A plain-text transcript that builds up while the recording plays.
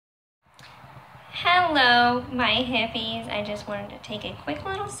Hello, my hippies. I just wanted to take a quick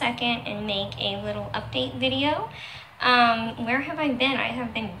little second and make a little update video. Where have I been? I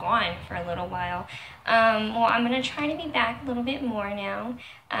have been gone for a little while. Well, I'm going to try to be back a little bit more now.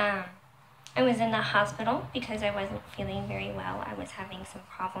 I was in the hospital because I wasn't feeling very well. I was having some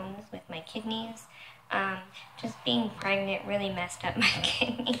problems with my kidneys. Just being pregnant really messed up my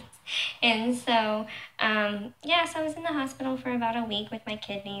kidneys. And so, so I was in the hospital for about a week with my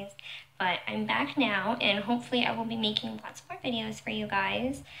kidneys. But I'm back now, and hopefully I will be making lots more videos for you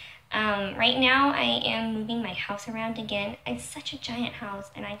guys. Right now, I am moving my house around again. It's such a giant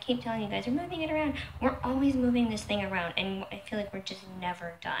house, and I keep telling you guys, we're moving it around. We're always moving this thing around, and I feel like we're just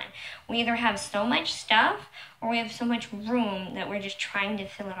never done. We either have so much stuff, or we have so much room that we're just trying to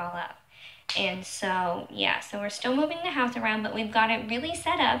fill it all up. And so, yeah, so we're still moving the house around, but we've got it really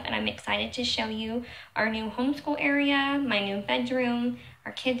set up, and I'm excited to show you our new homeschool area, my new bedroom,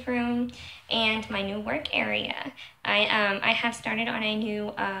 our kids' room, and my new work area. I have started on a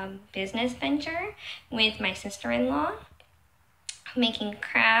new business venture with my sister-in-law, making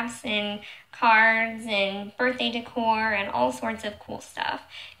crafts and cards and birthday decor and all sorts of cool stuff.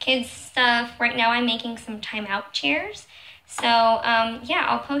 Kids stuff. Right now I'm making some timeout chairs. So, yeah,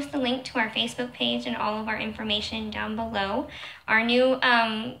 I'll post the link to our Facebook page and all of our information down below. Our new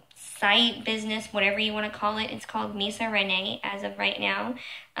site, business, whatever you want to call it, it's called Misa Renee as of right now.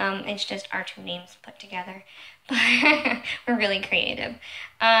 It's just our two names put together. But we're really creative.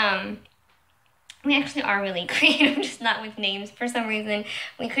 We actually are really creative, just not with names. For some reason,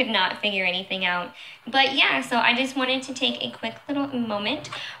 we could not figure anything out. But yeah, so I just wanted to take a quick little moment.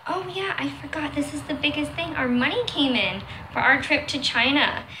 Oh yeah, I forgot, this is the biggest thing. Our money came in for our trip to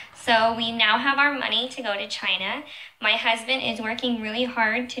China. So we now have our money to go to China. My husband is working really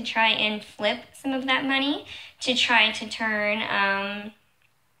hard to try and flip some of that money to try to turn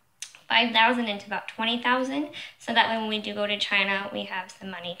 $5,000 into about $20,000, so that way when we do go to China, we have some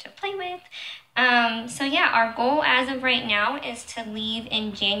money to play with. So yeah, our goal as of right now is to leave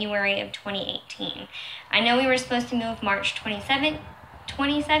in January of 2018. I know we were supposed to move March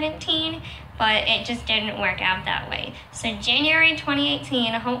 2017, but it just didn't work out that way. So January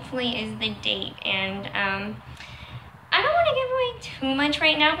 2018 hopefully is the date, and I don't want to give away too much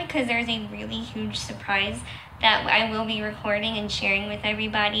right now because there's a really huge surprise that I will be recording and sharing with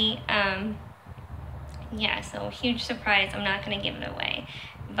everybody. Yeah, so huge surprise. I'm not going to give it away.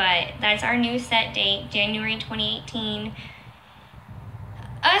 But that's our new set date, January 2018.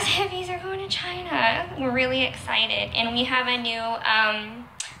 Us hippies are going to China. We're really excited. And we have a new,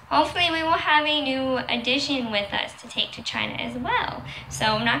 hopefully we will have a new addition with us to take to China as well. So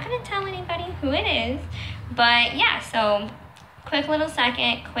I'm not going to tell anybody who it is. But yeah, so quick little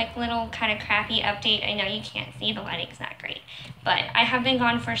second, quick little kind of crappy update. I know you can't see, the lighting's not great. But I have been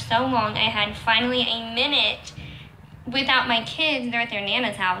gone for so long. I had finally a minute without my kids. They're at their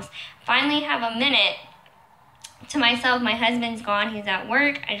Nana's house. Finally have a minute to myself. My husband's gone. He's at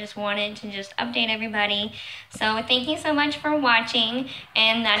work. I just wanted to just update everybody. So thank you so much for watching.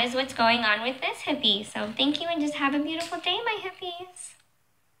 And that is what's going on with this hippie. So thank you and just have a beautiful day, my hippies.